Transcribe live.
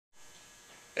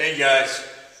Hey guys,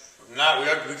 we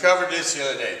covered this the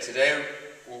other day. Today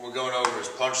what we're going over is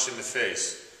punched in the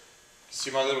face.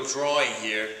 See my little drawing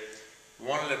here?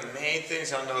 One of the main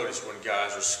things I notice when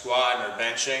guys are squatting or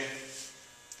benching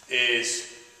is,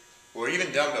 or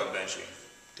even dumbbell benching,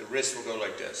 the wrist will go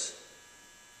like this.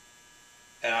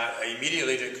 And I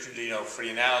immediately, for the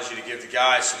analogy to give the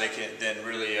guys so they can then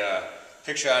really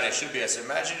picture how they should be, I said,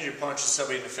 imagine you're punching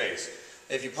somebody in the face.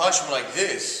 If you punch them like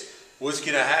this, what's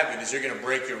going to happen is you're going to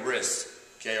break your wrist,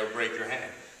 okay, or break your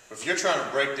hand. But if you're trying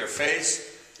to break their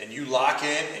face and you lock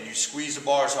in and you squeeze the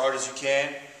bar as hard as you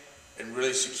can and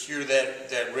really secure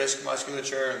that wrist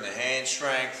musculature and the hand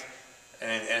strength,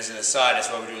 and as an aside, that's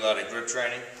why we do a lot of grip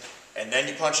training, and then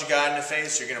you punch a guy in the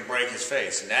face, you're going to break his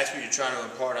face. And that's what you're trying to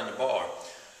impart on the bar.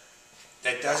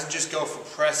 That doesn't just go for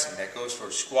pressing, that goes for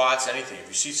squats, anything. If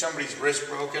you see somebody's wrist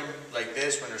broken like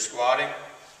this when they're squatting,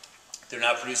 they're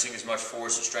not producing as much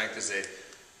force or strength as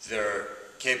they're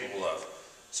capable of.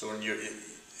 So when you're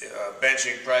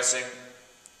benching, pressing,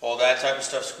 all that type of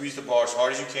stuff, squeeze the bar as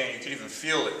hard as you can. You can even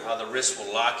feel it, how the wrist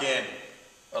will lock in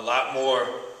a lot more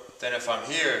than if I'm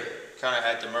here, kind of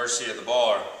at the mercy of the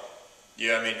bar. You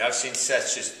know what I mean? I've seen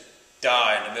sets just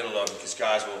die in the middle of them because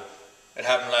guys will, it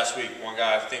happened last week. One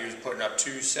guy, I think he was putting up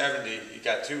 270. He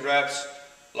got 2 reps,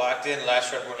 locked in,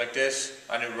 last rep went like this.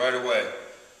 I knew right away,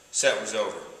 set was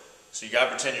over. So you got to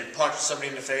pretend you're punching somebody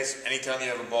in the face anytime you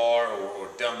have a bar or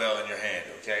dumbbell in your hand,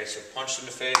 okay? So punch in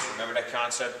the face, remember that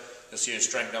concept, you'll see your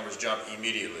strength numbers jump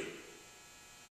immediately.